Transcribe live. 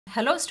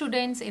Hello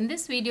students, in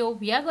this video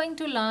we are going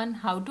to learn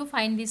how to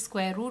find the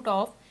square root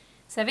of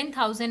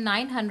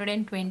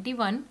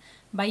 7921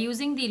 by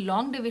using the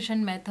long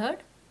division method.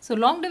 So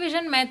long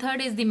division method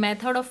is the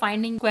method of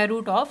finding square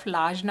root of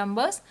large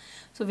numbers.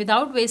 So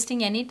without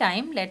wasting any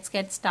time, let's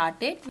get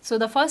started. So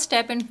the first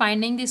step in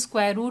finding the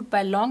square root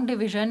by long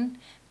division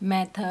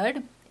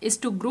method is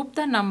to group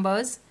the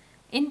numbers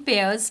in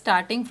pairs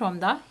starting from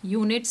the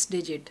units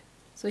digit.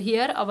 So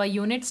here our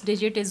units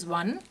digit is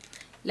 1.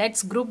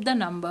 Let's group the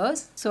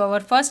numbers. So our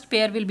first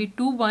pair will be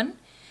 2, 1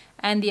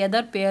 and the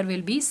other pair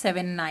will be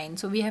 7, 9.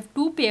 So we have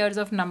two pairs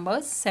of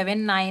numbers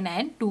 7, 9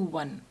 and 2,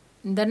 1.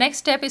 The next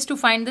step is to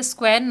find the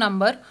square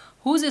number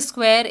whose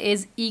square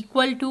is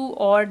equal to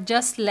or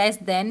just less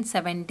than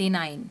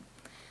 79.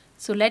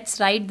 So let's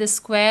write the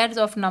squares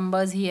of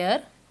numbers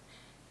here.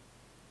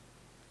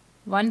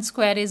 1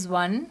 square is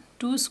 1,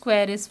 2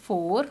 square is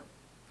 4,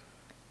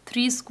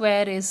 3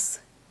 square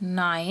is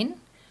 9,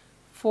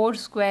 4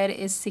 square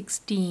is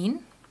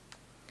 16,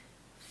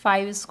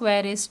 5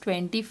 square is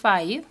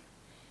 25,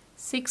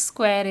 6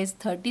 square is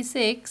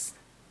 36,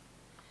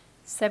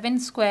 7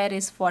 square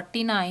is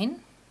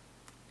 49,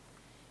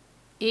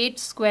 8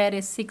 square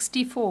is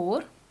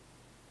 64,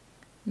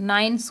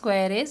 9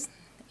 square is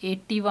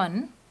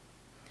 81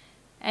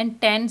 and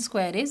 10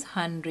 square is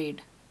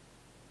 100.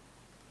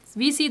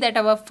 We see that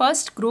our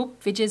first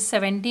group, which is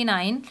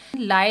 79,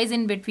 lies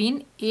in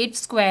between 8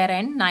 square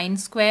and 9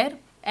 square.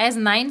 As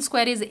 9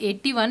 square is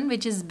 81,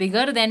 which is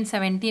bigger than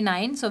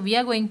 79, so we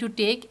are going to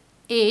take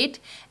 8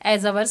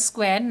 as our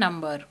square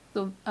number.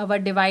 So our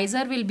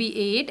divisor will be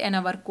 8 and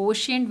our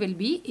quotient will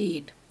be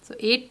 8. So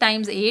 8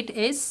 times 8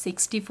 is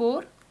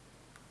 64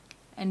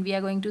 and we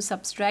are going to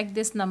subtract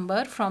this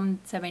number from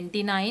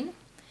 79.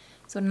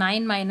 So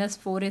 9 minus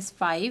 4 is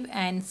 5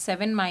 and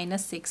 7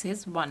 minus 6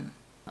 is 1.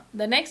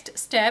 The next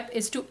step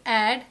is to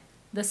add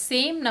the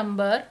same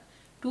number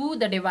to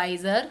the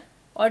divisor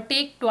or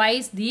take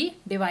twice the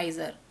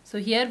divisor. So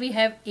here we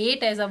have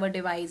 8 as our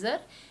divisor.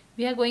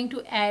 We are going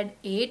to add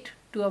 8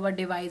 to our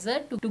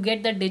divisor to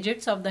get the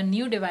digits of the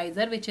new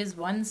divisor, which is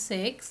 1,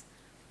 6.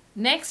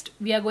 Next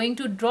we are going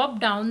to drop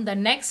down the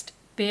next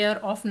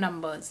pair of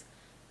numbers.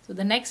 So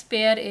the next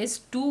pair is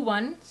 2,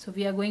 1. So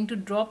we are going to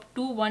drop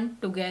 2, 1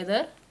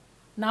 together.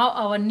 Now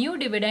our new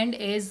dividend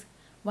is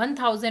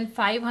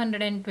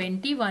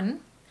 1521.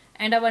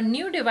 And our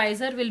new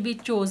divisor will be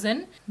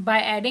chosen by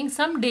adding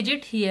some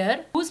digit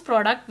here whose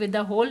product with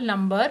the whole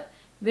number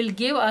will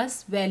give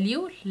us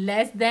value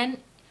less than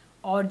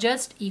or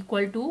just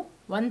equal to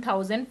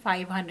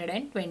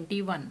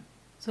 1521.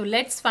 So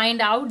let's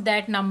find out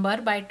that number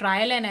by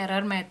trial and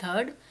error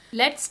method.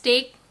 Let's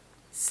take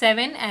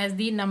 7 as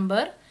the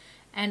number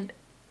and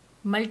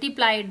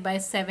multiply it by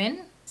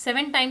 7.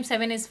 7 times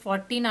 7 is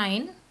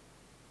 49.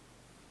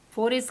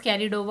 4 is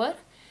carried over.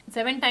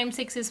 7 times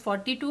 6 is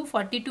 42,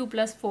 42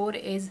 plus 4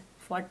 is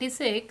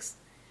 46,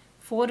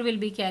 4 will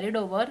be carried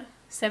over,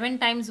 7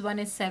 times 1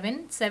 is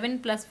 7, 7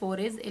 plus 4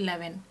 is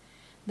 11.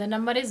 The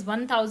number is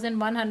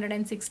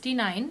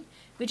 1169,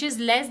 which is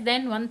less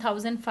than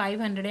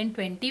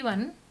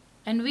 1521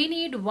 and we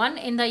need 1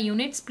 in the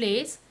units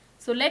place.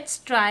 So let's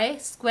try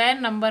square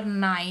number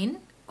 9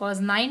 because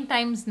 9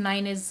 times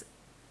 9 is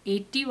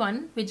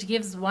 81, which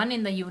gives 1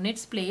 in the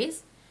units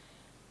place.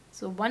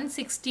 So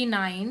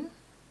 169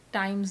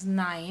 times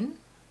 9.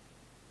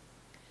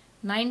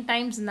 9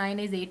 times 9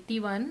 is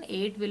 81.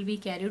 8 will be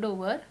carried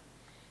over.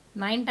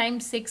 9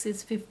 times 6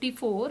 is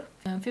 54.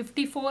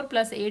 54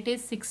 plus 8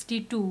 is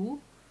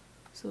 62.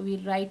 So we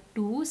write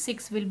 2.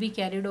 6 will be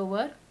carried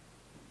over.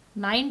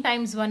 9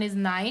 times 1 is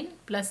 9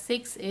 plus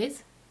 6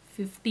 is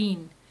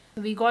 15.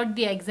 So we got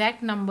the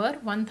exact number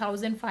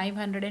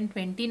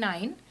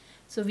 1529.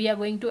 So we are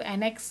going to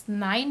annex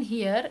 9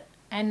 here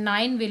and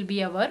 9 will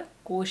be our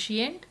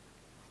quotient.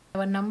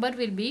 Our number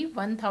will be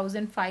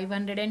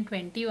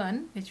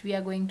 1521, which we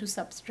are going to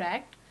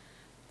subtract.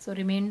 So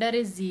remainder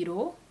is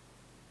 0.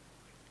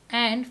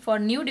 And for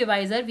new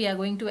divisor, we are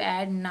going to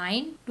add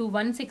 9 to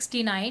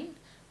 169.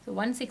 So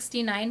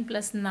 169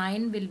 plus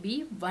 9 will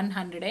be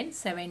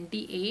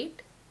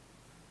 178.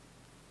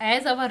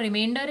 As our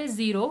remainder is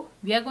 0,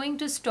 we are going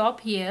to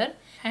stop here.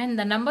 And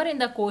the number in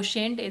the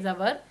quotient is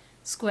our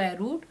square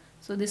root.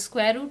 So the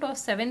square root of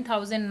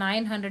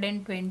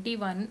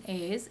 7921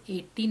 is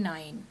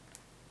 89.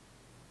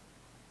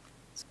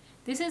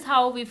 This is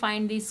how we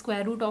find the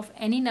square root of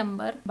any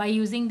number by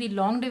using the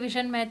long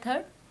division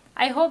method.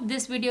 I hope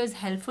this video is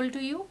helpful to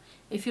you.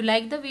 If you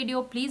like the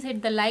video, please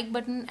hit the like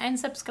button and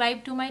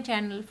subscribe to my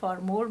channel for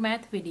more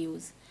math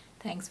videos.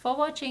 Thanks for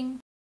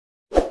watching.